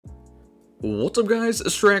What's up guys,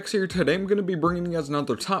 it's Tryhard here. Today I'm going to be bringing you guys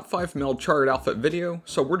another top 5 male Tryhard outfit video.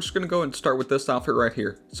 So we're just going to go and start with this outfit right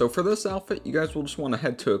here. So for this outfit, you guys will just want to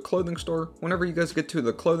head to a clothing store. Whenever you guys get to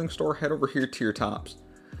the clothing store, head over here to your tops.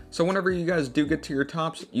 So whenever you guys do get to your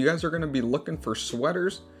tops, you guys are going to be looking for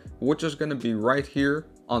sweaters, which is going to be right here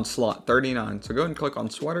on slot 39. So go ahead and click on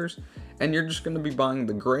sweaters, and you're just going to be buying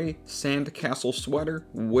the gray Sandcastle sweater,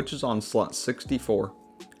 which is on slot 64.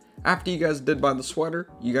 After you guys did buy the sweater,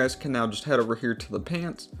 you guys can now just head over here to the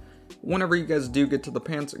pants. Whenever you guys do get to the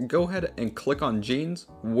pants, go ahead and click on jeans,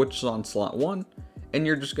 which is on slot 1, and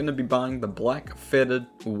you're just going to be buying the black fitted,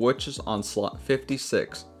 which is on slot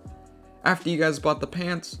 56. After you guys bought the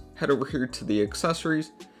pants, head over here to the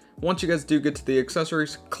accessories. Once you guys do get to the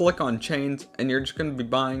accessories, click on chains, and you're just going to be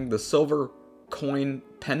buying the silver coin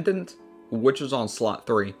pendant, which is on slot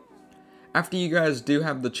 3. After you guys do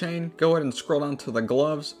have the chain, go ahead and scroll down to the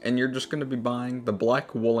gloves, and you're just going to be buying the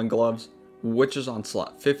black woolen gloves, which is on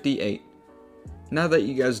slot 58. Now that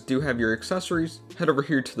you guys do have your accessories, head over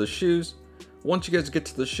here to the shoes. Once you guys get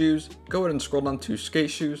to the shoes, go ahead and scroll down to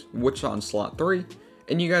skate shoes, which is on slot 3,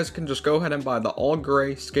 and you guys can just go ahead and buy the all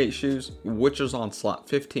gray skate shoes, which is on slot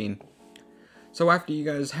 15. So after you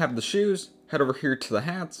guys have the shoes, head over here to the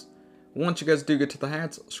hats. Once you guys do get to the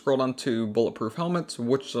hats, scroll down to bulletproof helmets,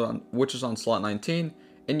 which is on slot 19,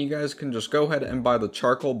 and you guys can just go ahead and buy the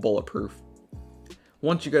charcoal bulletproof.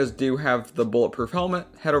 Once you guys do have the bulletproof helmet,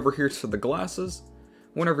 head over here to the glasses.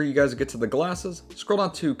 Whenever you guys get to the glasses, scroll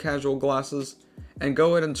down to casual glasses, and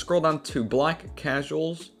go ahead and scroll down to black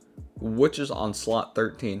casuals, which is on slot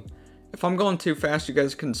 13. If I'm going too fast, you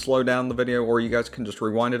guys can slow down the video, or you guys can just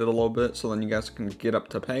rewind it a little bit so then you guys can get up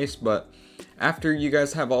to pace. But after you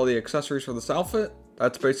guys have all the accessories for this outfit,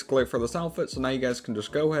 that's basically it for this outfit. So now you guys can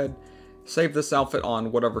just go ahead, save this outfit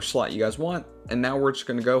on whatever slot you guys want. And now we're just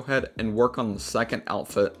going to go ahead and work on the second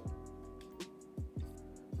outfit.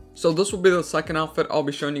 So this will be the second outfit I'll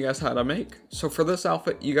be showing you guys how to make. So for this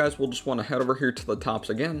outfit, you guys will just want to head over here to the tops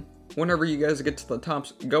again. Whenever you guys get to the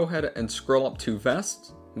tops, go ahead and scroll up to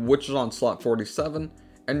vests, which is on slot 47,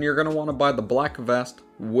 and you're going to want to buy the black vest,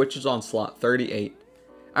 which is on slot 38.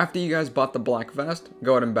 After you guys bought the black vest,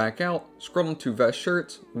 go ahead and back out, scroll down to vest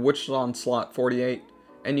shirts, which is on slot 48,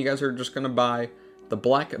 and you guys are just going to buy the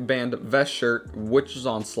black band vest shirt, which is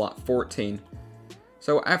on slot 14.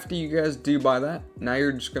 So after you guys do buy that, now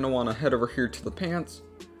you're just going to want to head over here to the pants.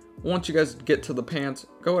 Once you guys get to the pants,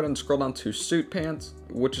 go ahead and scroll down to suit pants,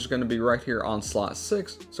 which is going to be right here on slot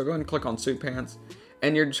 6. So go ahead and click on suit pants,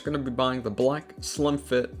 and you're just going to be buying the black slim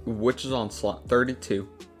fit, which is on slot 32.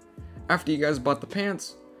 After you guys bought the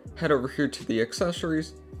pants, head over here to the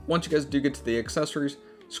accessories. Once you guys do get to the accessories,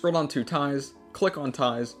 scroll down to ties, click on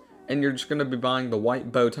ties, and you're just going to be buying the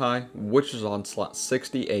white bow tie, which is on slot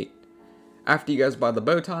 68. After you guys buy the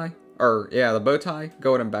bow tie, go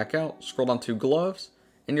ahead and back out, scroll down to gloves,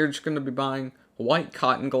 and you're just going to be buying white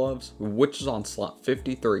cotton gloves, which is on slot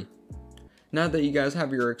 53. Now that you guys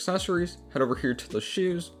have your accessories, head over here to the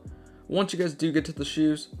shoes. Once you guys do get to the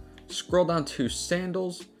shoes, scroll down to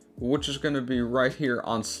sandals, which is going to be right here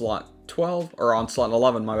on slot 12, or on slot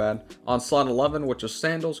 11, my bad. On slot 11, which is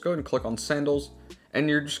sandals, go ahead and click on sandals, and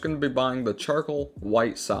you're just going to be buying the charcoal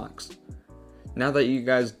white socks. Now that you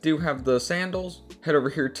guys do have the sandals, head over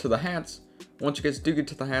here to the hats. Once you guys do get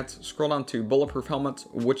to the hats, scroll down to bulletproof helmets,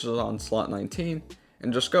 which is on slot 19,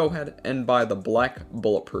 and just go ahead and buy the black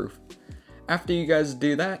bulletproof. After you guys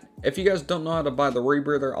do that, if you guys don't know how to buy the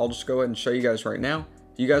rebreather, I'll just go ahead and show you guys right now.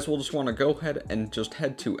 You guys will just want to go ahead and just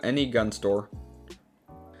head to any gun store.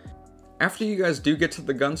 After you guys do get to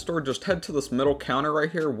the gun store, just head to this middle counter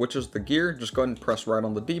right here, which is the gear. Just go ahead and press right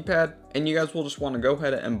on the D-pad, and you guys will just want to go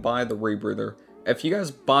ahead and buy the rebreather. If you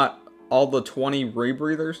guys bought all the 20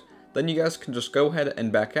 rebreathers, then you guys can just go ahead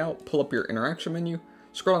and back out, pull up your interaction menu,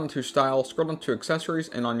 scroll down to style, scroll down to accessories,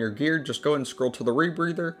 and on your gear, just go ahead and scroll to the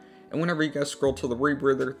rebreather. And whenever you guys scroll to the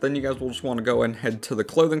rebreather, then you guys will just want to go and head to the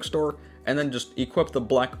clothing store, and then just equip the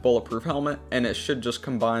black bulletproof helmet, and it should just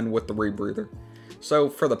combine with the rebreather. So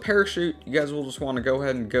for the parachute, you guys will just want to go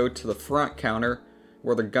ahead and go to the front counter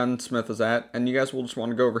where the gunsmith is at, and you guys will just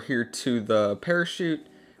want to go over here to the parachute.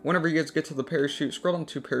 Whenever you guys get to the parachute, scroll down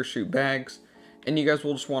to parachute bags, and you guys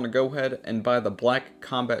will just want to go ahead and buy the black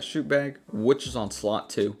combat chute bag, which is on slot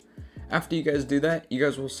 2. After you guys do that, you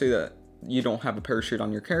guys will see that you don't have a parachute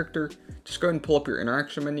on your character. Just go ahead and pull up your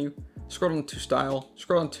interaction menu, scroll down to style,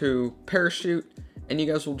 scroll down to parachute, and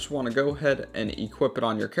you guys will just want to go ahead and equip it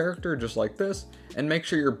on your character just like this, and make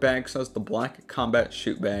sure your bag says the black combat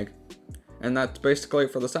chute bag. And that's basically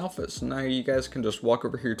it for this outfit. So now you guys can just walk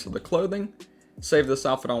over here to the clothing, save this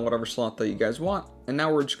outfit on whatever slot that you guys want, and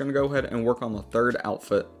now we're just going to go ahead and work on the third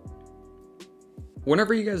outfit.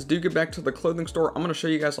 Whenever you guys do get back to the clothing store, I'm going to show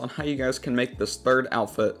you guys on how you guys can make this third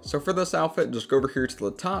outfit. So for this outfit, just go over here to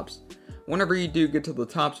the tops. Whenever you do get to the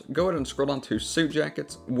tops, go ahead and scroll down to suit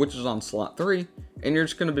jackets, which is on slot 3, and you're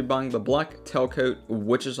just going to be buying the black tailcoat,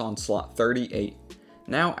 which is on slot 38.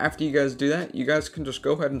 Now, after you guys do that, you guys can just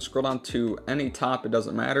go ahead and scroll down to any top, it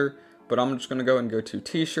doesn't matter, but I'm just going to go and go to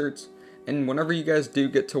t-shirts, and whenever you guys do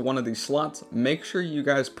get to one of these slots, make sure you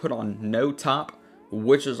guys put on no top,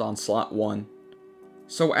 which is on slot 1.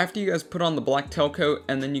 So after you guys put on the black tailcoat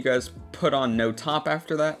and then you guys put on no top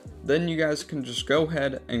after that, then you guys can just go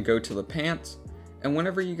ahead and go to the pants. And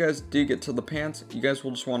whenever you guys do get to the pants, you guys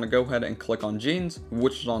will just want to go ahead and click on jeans,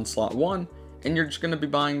 which is on slot 1. And you're just going to be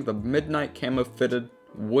buying the midnight camo fitted,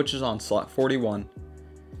 which is on slot 41.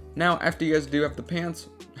 Now after you guys do have the pants,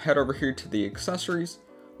 head over here to the accessories.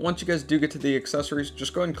 Once you guys do get to the accessories,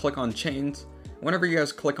 just go ahead and click on chains. Whenever you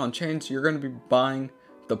guys click on chains, you're going to be buying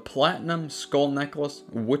the platinum skull necklace,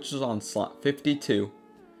 which is on slot 52.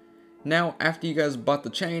 Now after you guys bought the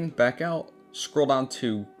chain, back out, scroll down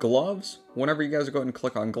to gloves. Whenever you guys go ahead and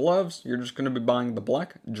click on gloves, you're just going to be buying the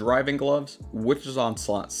black driving gloves, which is on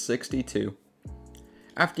slot 62.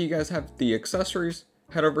 After you guys have the accessories,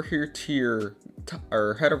 head over here to your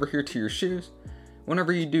shoes.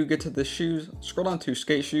 Whenever you do get to the shoes, scroll down to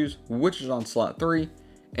skate shoes, which is on slot 3.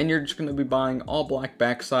 And you're just going to be buying all black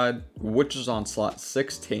backside, which is on slot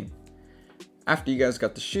 16. After you guys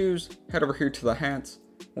got the shoes, head over here to the hats.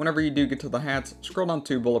 Whenever you do get to the hats, scroll down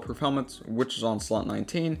to bulletproof helmets, which is on slot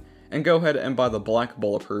 19, and go ahead and buy the black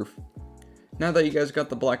bulletproof. Now that you guys got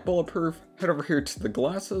the black bulletproof, head over here to the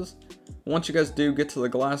glasses. Once you guys do get to the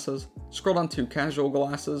glasses, scroll down to casual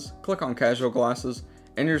glasses, click on casual glasses,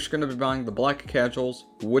 and you're just going to be buying the black casuals,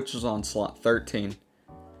 which is on slot 13.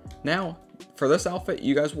 Now, for this outfit,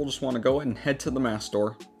 you guys will just want to go ahead and head to the mask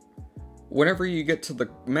store. Whenever you get to the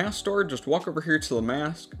mask store, just walk over here to the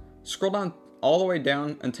mask, scroll down all the way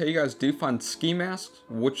down until you guys do find ski masks,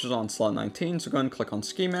 which is on slot 19, so go ahead and click on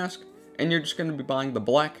ski mask, and you're just going to be buying the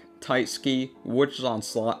black tight ski, which is on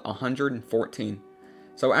slot 114.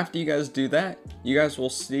 So after you guys do that, you guys will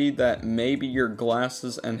see that maybe your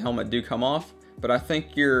glasses and helmet do come off, but I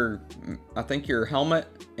think your helmet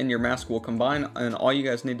and your mask will combine, and all you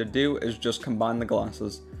guys need to do is just combine the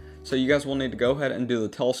glasses. So you guys will need to go ahead and do the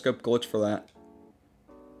telescope glitch for that.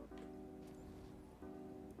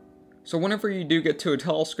 So whenever you do get to a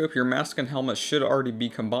telescope, your mask and helmet should already be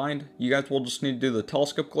combined. You guys will just need to do the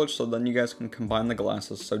telescope glitch so then you guys can combine the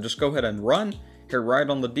glasses. So just go ahead and run, hit right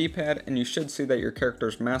on the D-pad, and you should see that your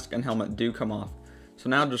character's mask and helmet do come off. So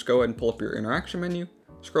now just go ahead and pull up your interaction menu,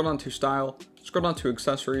 scroll down to style, scroll down to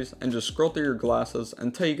accessories, and just scroll through your glasses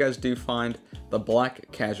until you guys do find the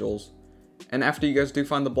black casuals. And after you guys do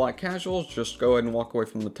find the black casuals, just go ahead and walk away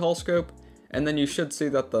from the telescope, and then you should see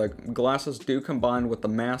that the glasses do combine with the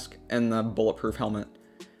mask and the bulletproof helmet.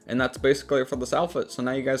 And that's basically it for this outfit. So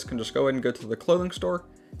now you guys can just go ahead and go to the clothing store,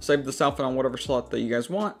 save this outfit on whatever slot that you guys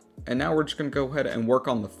want, and now we're just going to go ahead and work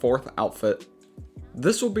on the fourth outfit.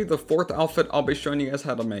 This will be the fourth outfit I'll be showing you guys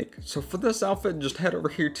how to make. So for this outfit, just head over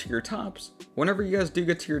here to your tops. Whenever you guys do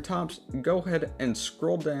get to your tops, go ahead and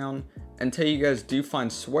scroll down until you guys do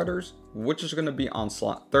find sweaters, which is going to be on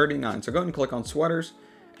slot 39. So go ahead and click on sweaters,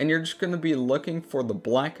 and you're just going to be looking for the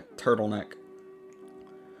black turtleneck.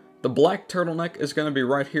 The black turtleneck is going to be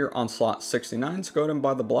right here on slot 69, so go ahead and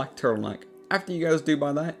buy the black turtleneck. After you guys do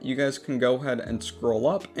buy that, you guys can go ahead and scroll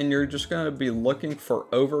up, and you're just going to be looking for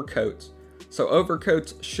overcoats. So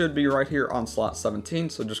overcoats should be right here on slot 17,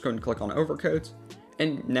 so just go ahead and click on overcoats.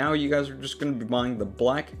 And now you guys are just going to be buying the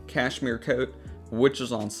black cashmere coat, which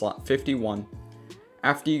is on slot 51.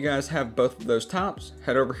 After you guys have both of those tops,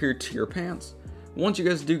 head over here to your pants. Once you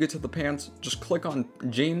guys do get to the pants, just click on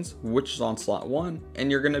jeans, which is on slot 1,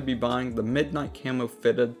 and you're going to be buying the midnight camo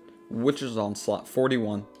fitted, which is on slot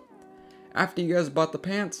 41. After you guys bought the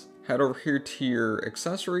pants, head over here to your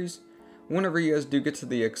accessories. Whenever you guys do get to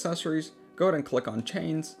the accessories, go ahead and click on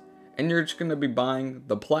chains, and you're just going to be buying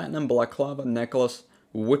the platinum balaclava necklace,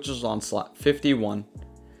 which is on slot 51.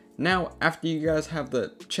 Now, after you guys have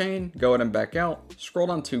the chain, go ahead and back out, scroll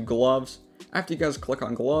down to gloves. After you guys click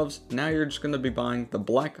on gloves, now you're just going to be buying the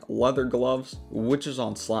black leather gloves, which is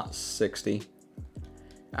on slot 60.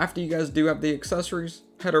 After you guys do have the accessories,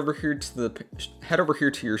 head over here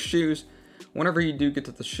to your shoes. Whenever you do get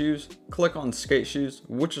to the shoes, click on skate shoes,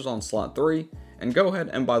 which is on slot 3, and go ahead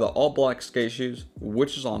and buy the all black skate shoes,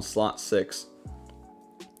 which is on slot 6.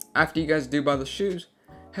 After you guys do buy the shoes,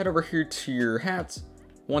 head over here to your hats.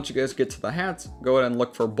 Once you guys get to the hats, go ahead and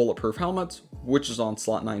look for bulletproof helmets, which is on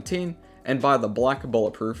slot 19, and buy the black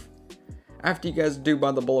bulletproof. After you guys do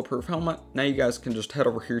buy the bulletproof helmet, now you guys can just head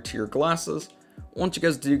over here to your glasses. Once you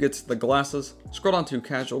guys do get to the glasses, scroll down to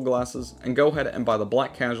casual glasses and go ahead and buy the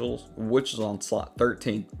black casuals, which is on slot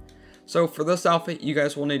 13. So for this outfit, you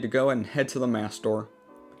guys will need to go ahead and head to the mask store.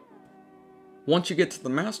 Once you get to the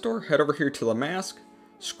mask store, head over here to the mask,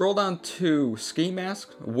 scroll down to ski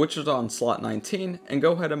mask, which is on slot 19, and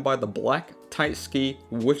go ahead and buy the black tight ski,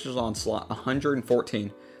 which is on slot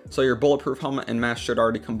 114. So your bulletproof helmet and mask should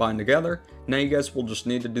already combine together. Now you guys will just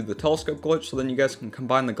need to do the telescope glitch, so then you guys can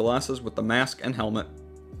combine the glasses with the mask and helmet.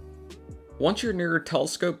 Once you're near your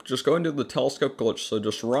telescope, just go into the telescope glitch. So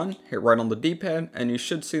just run, hit right on the D-pad, and you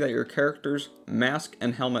should see that your character's mask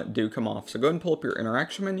and helmet do come off. So go ahead and pull up your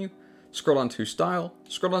interaction menu, scroll down to style,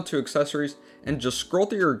 scroll down to accessories, and just scroll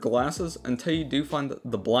through your glasses until you do find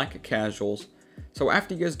the black casuals. So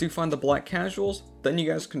after you guys do find the black casuals, then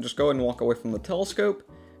you guys can just go ahead and walk away from the telescope,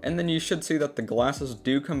 and then you should see that the glasses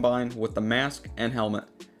do combine with the mask and helmet.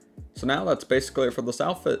 So now that's basically it for this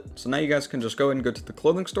outfit. So now you guys can just go ahead and go to the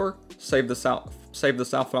clothing store, save this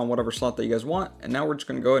outfit on whatever slot that you guys want, and now we're just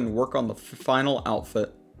going to go ahead and work on the final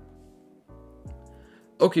outfit.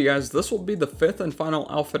 Okay guys, this will be the 5th and final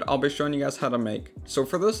outfit I'll be showing you guys how to make. So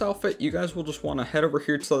for this outfit, you guys will just want to head over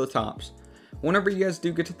here to the tops. Whenever you guys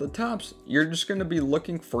do get to the tops, you're just going to be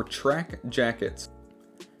looking for track jackets.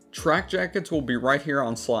 Track jackets will be right here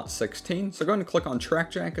on slot 16, so go ahead and click on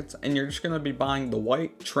track jackets, and you're just going to be buying the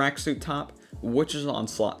white tracksuit top, which is on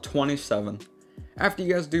slot 27. After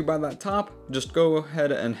you guys do buy that top, just go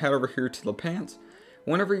ahead and head over here to the pants.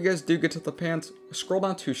 Whenever you guys do get to the pants, scroll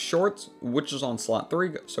down to shorts, which is on slot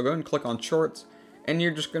 3, so go ahead and click on shorts, and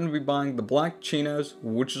you're just going to be buying the black chinos,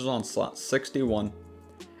 which is on slot 61.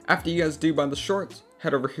 After you guys do buy the shorts,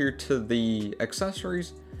 head over here to the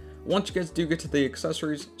accessories. Once you guys do get to the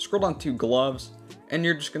accessories, scroll down to gloves, and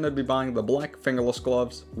you're just going to be buying the black fingerless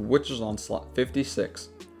gloves, which is on slot 56.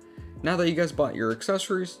 Now that you guys bought your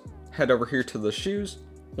accessories, head over here to the shoes.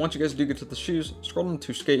 Once you guys do get to the shoes, scroll down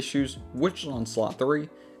to skate shoes, which is on slot 3,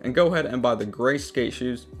 and go ahead and buy the gray skate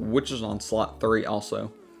shoes, which is on slot 3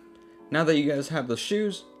 also. Now that you guys have the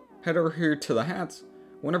shoes, head over here to the hats.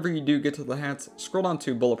 Whenever you do get to the hats, scroll down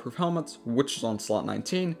to bulletproof helmets, which is on slot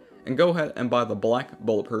 19, and go ahead and buy the black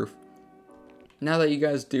bulletproof. Now that you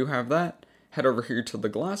guys do have that, head over here to the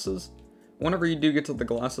glasses. Whenever you do get to the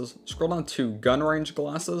glasses, scroll down to gun range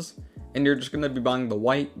glasses, and you're just going to be buying the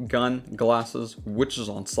white gun glasses, which is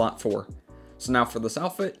on slot 4. So now for this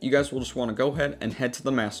outfit, you guys will just want to go ahead and head to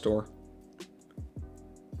the mask store.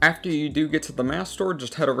 After you do get to the mask store,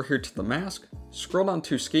 just head over here to the mask, scroll down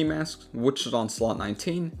to ski masks, which is on slot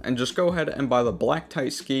 19, and just go ahead and buy the black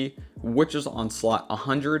tight ski, which is on slot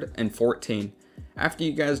 114. After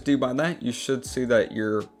you guys do buy that, you should see that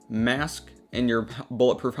your mask and your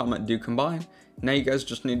bulletproof helmet do combine. Now you guys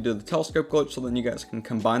just need to do the telescope glitch, so then you guys can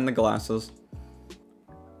combine the glasses.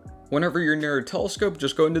 Whenever you're near a telescope,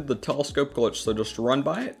 just go into the telescope glitch, so just run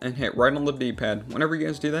by it and hit right on the D-pad. Whenever you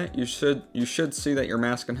guys do that, you should see that your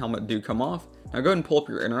mask and helmet do come off. Now go ahead and pull up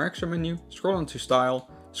your interaction menu, scroll down to style,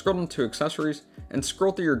 scroll down to accessories, and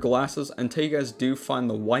scroll through your glasses until you guys do find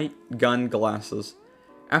the white gun glasses.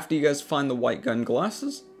 After you guys find the white gun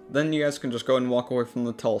glasses, then you guys can just go ahead and walk away from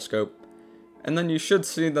the telescope. And then you should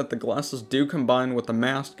see that the glasses do combine with the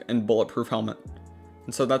mask and bulletproof helmet.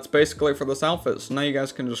 And so that's basically it for this outfit. So now you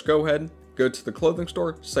guys can just go ahead, go to the clothing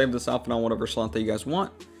store, save this outfit on whatever slot that you guys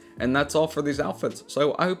want. And that's all for these outfits.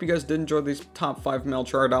 So I hope you guys did enjoy these top 5 male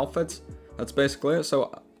Tryhard outfits. That's basically it.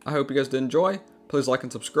 So I hope you guys did enjoy. Please like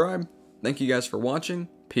and subscribe. Thank you guys for watching.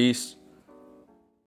 Peace.